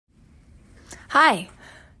Hi,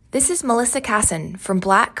 this is Melissa Casson from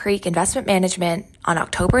Black Creek Investment Management on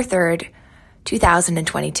October 3rd,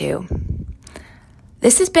 2022.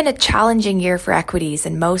 This has been a challenging year for equities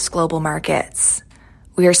in most global markets.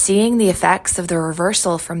 We are seeing the effects of the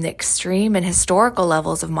reversal from the extreme and historical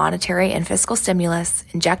levels of monetary and fiscal stimulus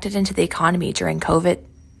injected into the economy during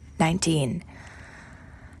COVID-19.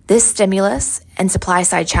 This stimulus and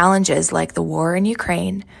supply-side challenges like the war in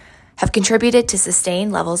Ukraine have contributed to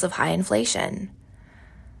sustained levels of high inflation.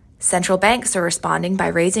 Central banks are responding by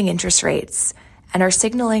raising interest rates and are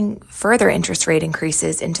signaling further interest rate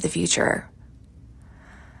increases into the future.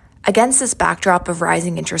 Against this backdrop of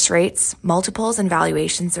rising interest rates, multiples and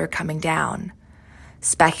valuations are coming down.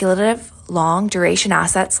 Speculative, long-duration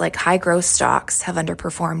assets like high-growth stocks have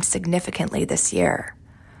underperformed significantly this year.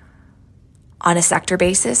 On a sector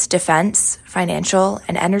basis, defense, financial,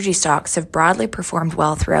 and energy stocks have broadly performed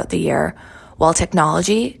well throughout the year, while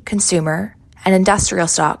technology, consumer, and industrial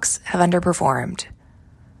stocks have underperformed.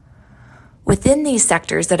 Within these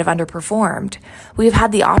sectors that have underperformed, we've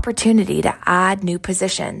had the opportunity to add new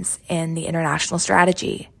positions in the international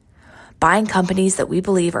strategy, buying companies that we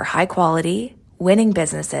believe are high quality, winning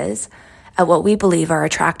businesses at what we believe are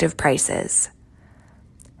attractive prices.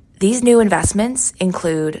 These new investments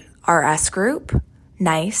include RS Group,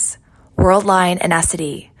 NICE, Worldline, and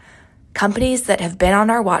Essity, companies that have been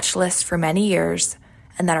on our watch list for many years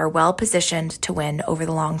and that are well positioned to win over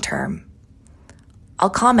the long term.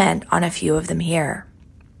 I'll comment on a few of them here.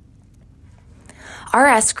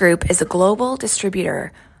 RS Group is a global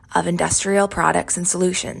distributor of industrial products and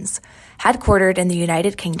solutions, headquartered in the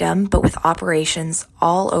United Kingdom but with operations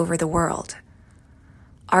all over the world.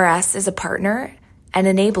 RS is a partner and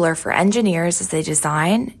enabler for engineers as they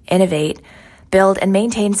design, innovate, build, and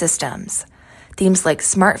maintain systems. Themes like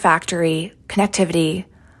smart factory, connectivity,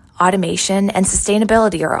 automation, and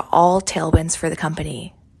sustainability are all tailwinds for the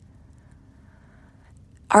company.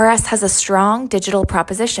 RS has a strong digital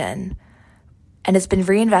proposition and has been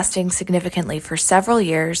reinvesting significantly for several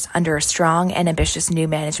years under a strong and ambitious new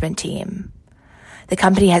management team. The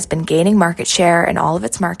company has been gaining market share in all of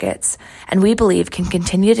its markets, and we believe can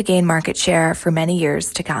continue to gain market share for many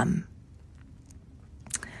years to come.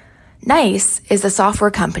 NICE is a software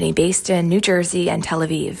company based in New Jersey and Tel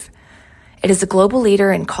Aviv. It is a global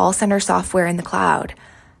leader in call center software in the cloud,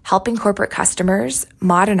 helping corporate customers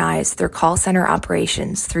modernize their call center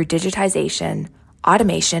operations through digitization,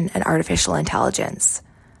 automation, and artificial intelligence.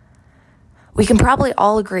 We can probably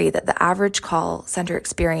all agree that the average call center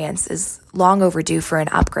experience is long overdue for an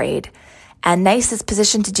upgrade, and NICE is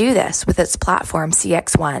positioned to do this with its platform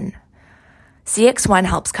CX1. CX1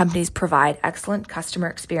 helps companies provide excellent customer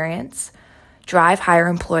experience, drive higher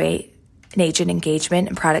employee and agent engagement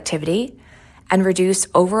and productivity, and reduce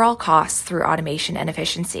overall costs through automation and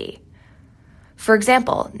efficiency. For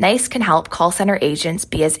example, NICE can help call center agents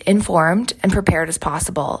be as informed and prepared as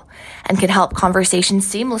possible, and can help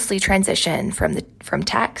conversations seamlessly transition from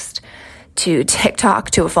text to TikTok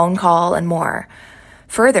to a phone call and more.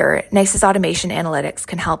 Further, NICE's automation analytics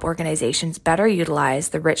can help organizations better utilize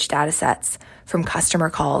the rich data sets from customer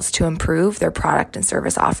calls to improve their product and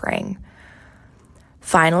service offering.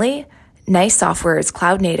 Finally, NICE software is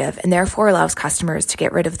cloud native and therefore allows customers to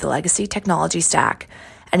get rid of the legacy technology stack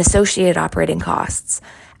and associated operating costs,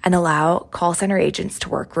 and allow call center agents to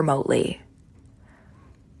work remotely.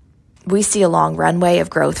 We see a long runway of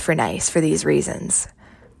growth for NICE for these reasons.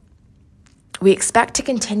 We expect to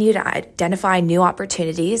continue to identify new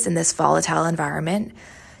opportunities in this volatile environment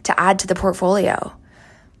to add to the portfolio.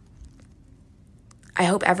 I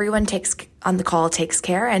hope everyone on the call takes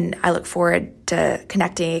care, and I look forward to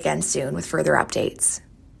connecting again soon with further updates.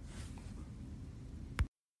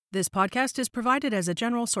 This podcast is provided as a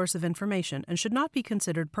general source of information and should not be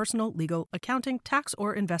considered personal, legal, accounting, tax,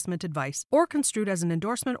 or investment advice, or construed as an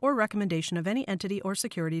endorsement or recommendation of any entity or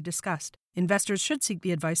security discussed. Investors should seek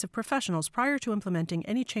the advice of professionals prior to implementing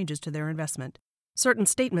any changes to their investment. Certain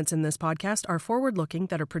statements in this podcast are forward-looking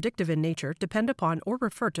that are predictive in nature, depend upon, or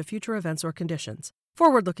refer to future events or conditions.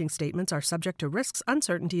 Forward-looking statements are subject to risks,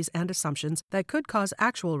 uncertainties, and assumptions that could cause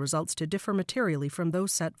actual results to differ materially from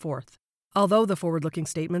those set forth. Although the forward-looking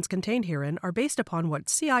statements contained herein are based upon what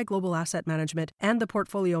CI Global Asset Management and the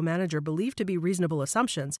portfolio manager believe to be reasonable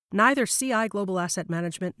assumptions, neither CI Global Asset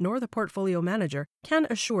Management nor the portfolio manager can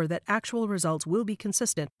assure that actual results will be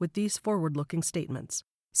consistent with these forward-looking statements.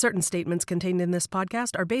 Certain statements contained in this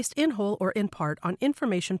podcast are based in whole or in part on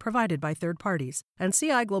information provided by third parties, and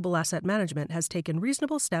CI Global Asset Management has taken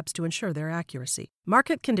reasonable steps to ensure their accuracy.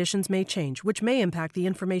 Market conditions may change, which may impact the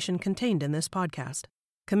information contained in this podcast.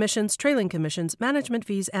 Commissions, trailing commissions, management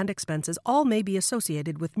fees, and expenses all may be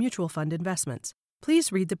associated with mutual fund investments.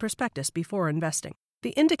 Please read the prospectus before investing.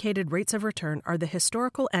 The indicated rates of return are the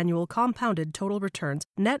historical annual compounded total returns,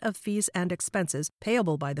 net of fees and expenses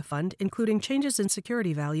payable by the fund, including changes in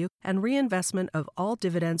security value and reinvestment of all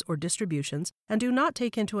dividends or distributions, and do not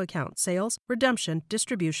take into account sales, redemption,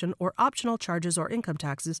 distribution, or optional charges or income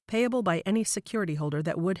taxes payable by any security holder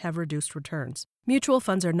that would have reduced returns. Mutual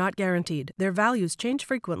funds are not guaranteed, their values change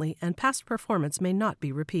frequently, and past performance may not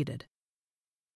be repeated.